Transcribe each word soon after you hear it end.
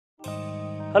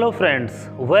Hello friends,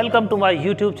 welcome to my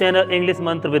YouTube channel English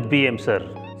मंत्र with BM sir.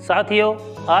 साथियों,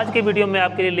 आज के वीडियो में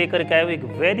आपके लिए लेकर के आया हूँ एक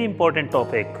very important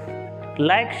topic.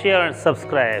 Like, share and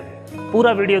subscribe.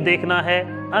 पूरा वीडियो देखना है,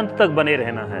 अंत तक बने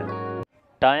रहना है।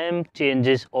 Time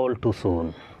changes all too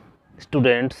soon.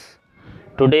 Students,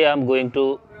 today I am going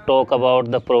to talk about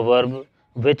the proverb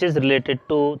which is related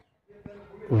to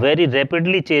very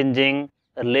rapidly changing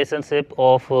relationship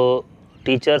of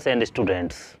teachers and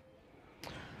students।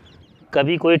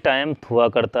 कभी कोई टाइम हुआ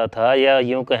करता था, या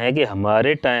यूँ कहें कि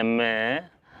हमारे टाइम में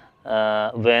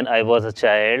when I was a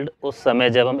child, उस समय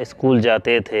जब हम स्कूल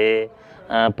जाते थे,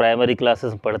 प्राइमरी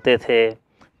क्लासेस पढ़ते थे,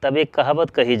 तब एक कहावत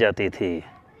कही जाती थी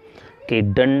कि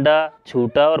डंडा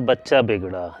छूटा और बच्चा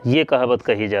बिगड़ा। ये कहावत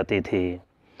कही जाती थी।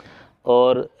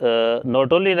 और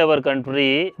not only in our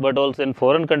country but also in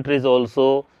foreign countries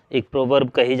also एक प्रोवर्ब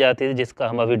कही जाती थी, जिसका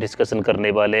हम अभी डिस्कशन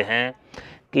करने वाले हैं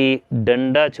कि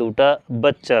डंडा छूटा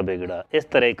बच्चा बिगड़ा। इस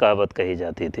तरह की कहावत कही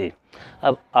जाती थी।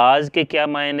 अब आज के क्या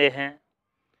मायने हैं?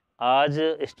 आज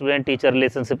स्टूडेंट टीचर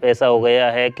रिलेशनशिप ऐसा हो गया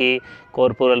है कि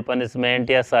कॉर्पोरल पनिशमेंट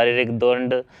या शारीरिक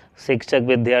दंड, शिक्षक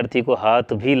विद्यार्थी को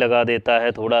हाथ भी लगा देता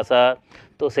है थोड़ा सा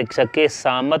तो शिक्षक के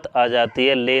सामत आ जाती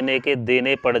है, लेने के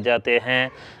देने पड़ जाते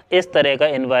हैं। इस तरह का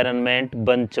एनवायरनमेंट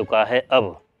बन चुका है।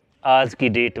 अब आज की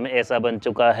डेट में ऐसा बन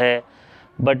चुका है।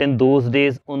 बट इन दोज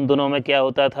डेज़, उन दिनों में क्या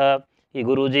होता था कि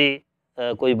गुरुजी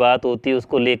कोई बात होती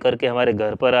उसको लेकर के हमारे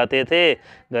घर पर आते थे,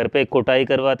 घर पे कुटाई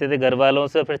करवाते थे घर वालों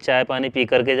से, फिर चाय पानी पी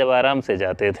करके जब आराम से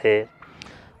जाते थे।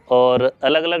 और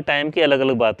अलग अलग टाइम की अलग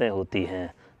अलग बातें होती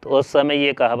हैं। तो उस समय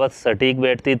ये कहावत सटीक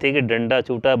बैठती थी कि डंडा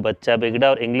छूटा बच्चा बिगड़ा।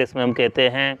 और इंग्लिश में हम कहते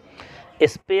हैं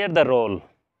spare the role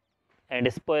and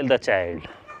spoil the child.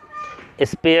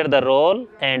 Spare the role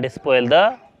and spoil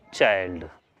the child,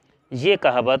 ये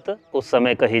कहावत उस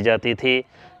समय कही जाती थी।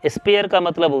 स्पेयर का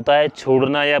मतलब होता है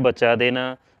छोड़ना या बचा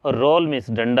देना, और रोल मीन्स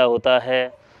डंडा होता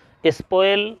है।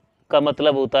 स्पॉइल का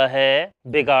मतलब होता है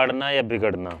बिगाड़ना या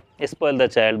बिगड़ना। स्पॉइल द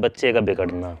चाइल्ड, बच्चे का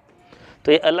बिगड़ना।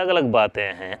 तो ये अलग अलग बातें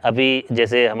हैं। अभी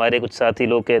जैसे हमारे कुछ साथी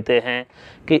लोग कहते हैं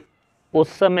कि उस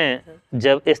समय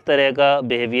जब इस तरह का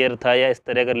बिहेवियर था या इस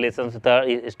तरह का रिलेशन था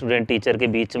स्टूडेंट टीचर के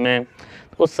बीच में,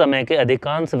 उस समय के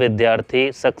अधिकांश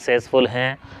विद्यार्थी सक्सेसफुल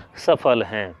हैं, सफल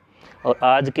हैं। और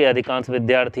आज के अधिकांश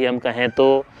विद्यार्थी हम कहें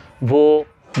तो वो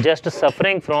just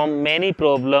suffering from many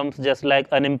problems just like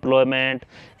unemployment,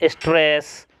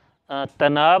 stress,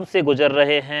 तनाव से गुजर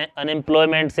रहे हैं,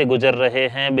 अनएम्प्लॉयमेंट से गुजर रहे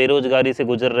हैं, बेरोज़गारी से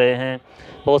गुजर रहे हैं।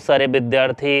 बहुत सारे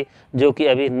विद्यार्थी जो कि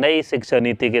अभी नई शिक्षा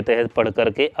नीति के तहत पढ़ कर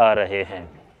के आ रहे हैं।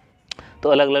 तो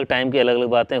अलग अलग टाइम की अलग अलग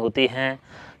बातें होती हैं।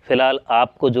 फ़िलहाल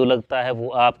आपको जो लगता है वो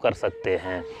आप कर सकते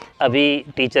हैं। अभी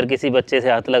टीचर किसी बच्चे से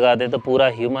हाथ लगा दें तो पूरा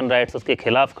ह्यूमन राइट्स उसके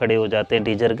ख़िलाफ़ खड़े हो जाते हैं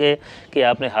टीचर के कि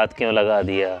आपने हाथ क्यों लगा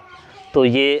दिया। तो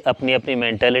ये अपनी अपनी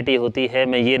मेंटालिटी होती है।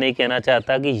 मैं ये नहीं कहना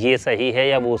चाहता कि ये सही है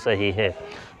या वो सही है,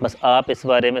 बस आप इस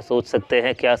बारे में सोच सकते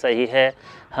हैं क्या सही है।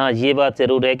 हाँ, ये बात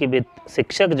ज़रूर है कि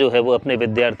शिक्षक जो है वो अपने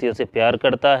विद्यार्थियों से प्यार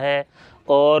करता है।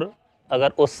 और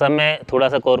अगर उस समय थोड़ा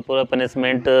सा कॉर्पोरल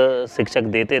पनिशमेंट शिक्षक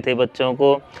देते थे बच्चों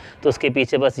को, तो उसके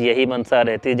पीछे बस यही मंशा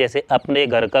रहती, जैसे अपने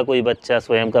घर का कोई बच्चा,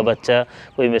 स्वयं का बच्चा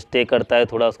कोई मिस्टेक करता है,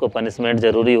 थोड़ा उसको पनिशमेंट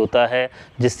ज़रूरी होता है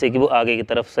जिससे कि वो आगे की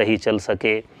तरफ सही चल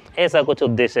सके। ऐसा कुछ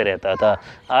उद्देश्य रहता था।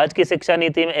 आज की शिक्षा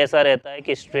नीति में ऐसा रहता है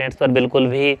कि स्टूडेंट्स पर बिल्कुल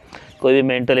भी कोई भी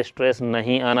मेंटल स्ट्रेस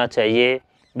नहीं आना चाहिए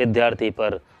विद्यार्थी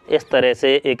पर। इस तरह से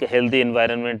एक हेल्दी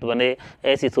एनवायरनमेंट बने,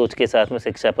 ऐसी सोच के साथ में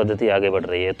शिक्षा पद्धति आगे बढ़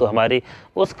रही है। तो हमारी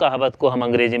उस कहावत को हम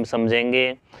अंग्रेजी में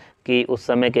समझेंगे कि उस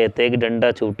समय कहते हैं कि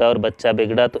डंडा छूटा और बच्चा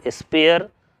बिगड़ा, तो spare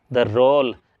the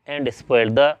role and spoil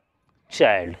the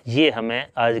child. ये हमें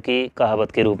आज की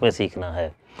कहावत के रूप में सीखना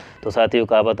है। तो साथियों,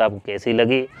 कहावत आपको कैसी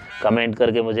लगी कमेंट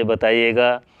करके मुझे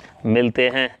बताइएगा। मिलते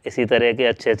हैं इसी तरह के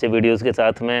अच्छे अच्छे वीडियोज़ के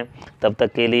साथ में। तब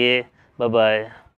तक के लिए बाय बाय।